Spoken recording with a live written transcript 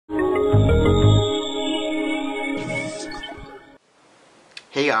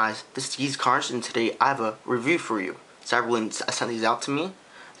Hey guys, this is GeekisCarnage, and today I have a review for you. Cyberclean sent these out to me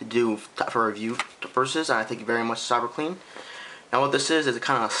to do for review purposes, and I thank you very much, Cyberclean. Now what this is a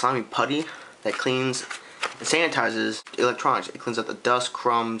kind of slimy putty that cleans and sanitizes electronics. It cleans up the dust,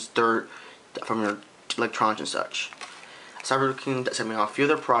 crumbs, dirt from your electronics and such. Cyberclean sent me out a few of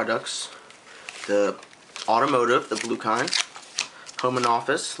their products: the automotive, the blue kind, home and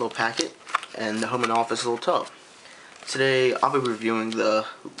office, little packet, and the home and office little tub. Today I'll be reviewing the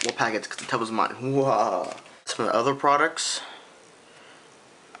little packets because the tub is mine. Wow. Some of the other products.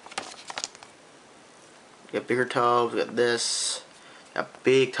 We got bigger tubs, we got this. We got a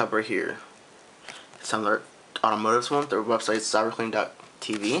big tub right here. Some of their automotive ones. Their website is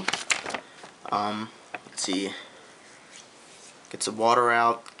cyberclean.tv. Let's see. Gets the water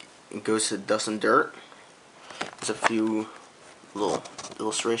out and goes to the dust and dirt. There's a few little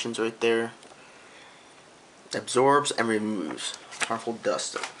illustrations right there. Absorbs and removes harmful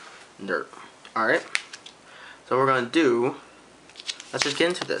dust and dirt. Alright, so what we're going to do, let's just get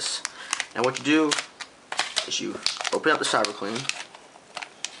into this. And what you do is you open up the Cyberclean,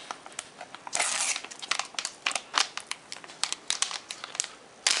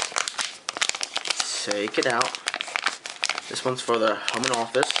 take it out. This one's for the home and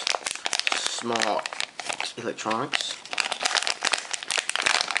office, small electronics.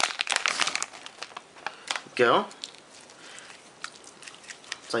 Go.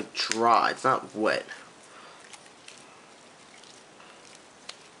 It's like dry, it's not wet.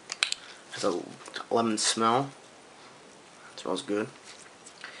 Has a lemon smell. It smells good.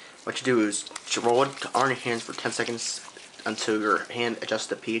 What you do is roll it on your hands for 10 seconds until your hand adjusts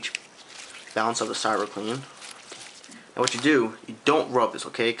the pH balance of the Cyberclean. And what you do, you don't rub this,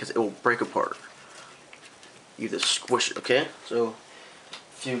 okay? Because it will break apart. You just squish it, okay? So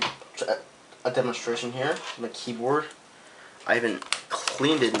if you a demonstration here, my keyboard. I haven't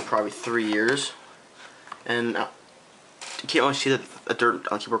cleaned it in probably 3 years, and you can't really see the dirt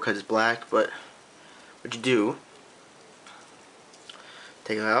on the keyboard because it's black. But what you do,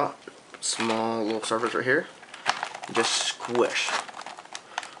 take it out, small little surface right here, and just squish,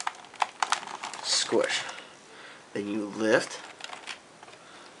 squish. Then you lift.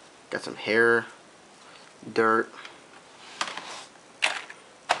 Got some hair, dirt.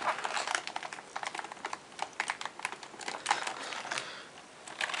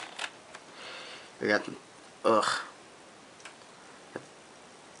 I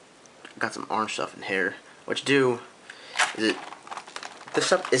got some orange stuff in here. What you do is this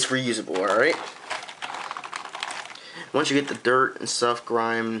stuff is reusable, alright? Once you get the dirt and stuff,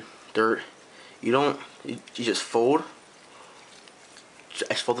 grime, dirt, you just fold.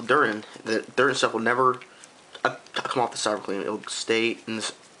 Just fold the dirt in. The dirt and stuff will never come off the Cyberclean. It will stay in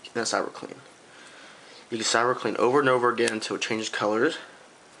the Cyberclean. You can Cyberclean over and over again until it changes colors.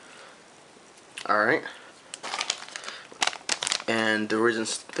 Alright, and the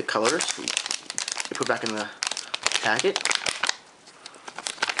reasons, the colors, you put back in the packet.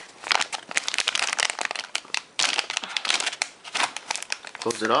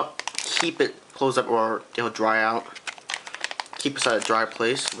 Close it up, keep it closed up or it'll dry out. Keep it inside a dry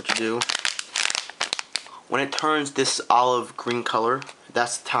place. What you do, when it turns this olive green color,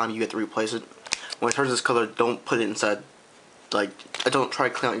 that's the time you have to replace it. When it turns this color, don't put it inside, don't try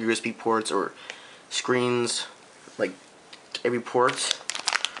to clean out your USB ports or screens, like every port.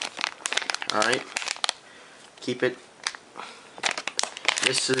 Alright, keep it.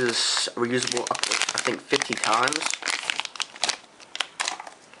 This is reusable up to, I think, 50 times.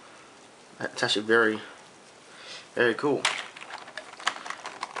 It's actually very, very cool.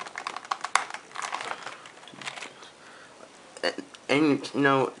 And you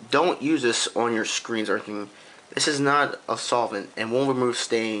know, don't use this on your screens or anything. This is not a solvent and won't remove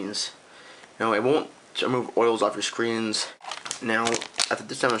stains. No, it won't remove oils off your screens. Now, after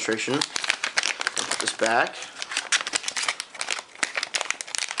this demonstration, I'll put this back.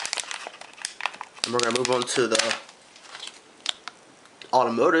 And we're going to move on to the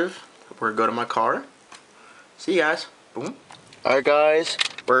automotive. We're going to go to my car. See you guys. Boom. Alright guys,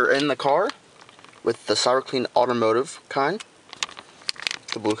 we're in the car with the Cyberclean automotive kind.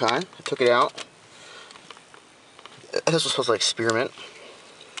 The blue kind. I took it out. This was supposed to experiment.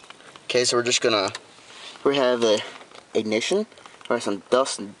 Okay, so we're just gonna, we have the ignition. We have some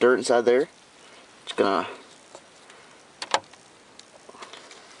dust and dirt inside there. Just gonna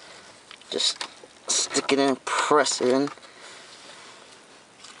just stick it in, press it in.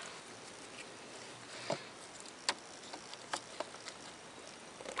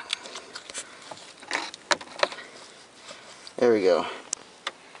 There we go.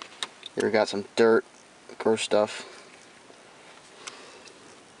 Here we got some dirt, gross stuff.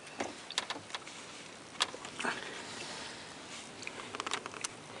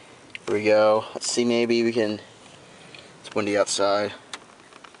 Here we go. Let's see, maybe we can, it's windy outside.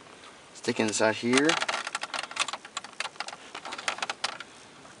 Stick it inside here.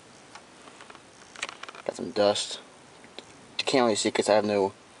 Got some dust. You can't really see because I have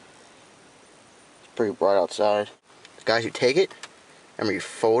no, it's pretty bright outside. Guys, you take it, and you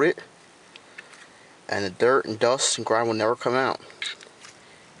fold it, and the dirt and dust and grime will never come out.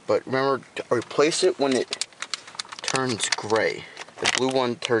 But remember to replace it when it turns gray. The blue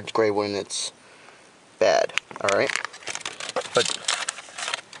one turns gray when it's bad, alright? But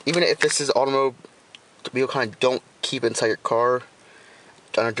even if this is automobile kind, don't keep inside your car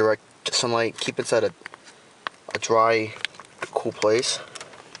under direct sunlight. Keep inside a dry, cool place.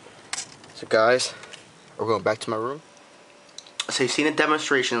 So guys, we're going back to my room. So you've seen the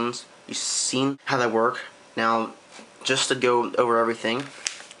demonstrations, you've seen how they work. Now, just to go over everything,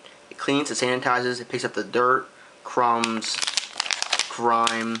 it cleans, it sanitizes, it picks up the dirt, crumbs,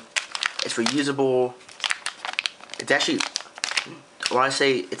 grime. It's reusable. It's actually, when I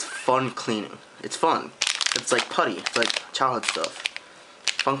say it's fun cleaning, it's fun. It's like putty, it's like childhood stuff.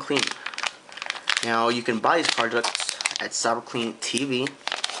 Fun cleaning. Now you can buy these products at Cyberclean TV,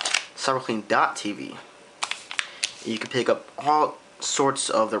 cyberclean.tv. You can pick up all sorts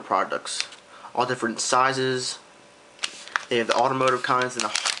of their products, all different sizes. They have the automotive kinds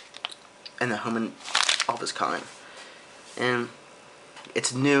and the home and office kind. And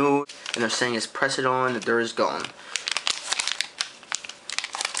it's new, and they're saying it's press it on, the dirt is gone.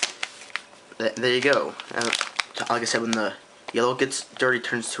 There you go. And like I said, when the yellow gets dirty, it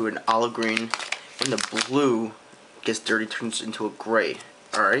turns to an olive green. When the blue gets dirty, it turns into a gray.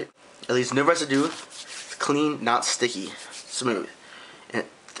 Alright? It leaves no residue. It's clean, not sticky. Smooth. And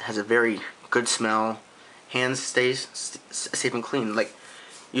it has a very good smell. Hands stays safe and clean. Like,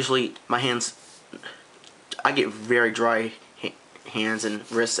 usually my hands, I get very dry hands and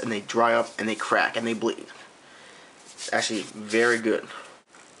wrists, and they dry up and they crack and they bleed. It's actually very good.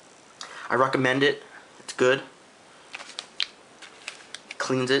 I recommend it. It's good. It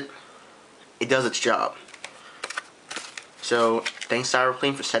cleans it. It does its job. So thanks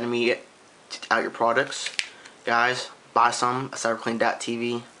Cyberclean for sending me out your products. Guys, buy some at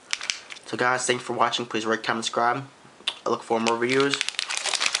cyberclean.tv. So guys, thanks for watching. Please rate, comment, subscribe. I look for more videos.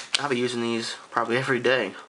 I'll be using these probably every day.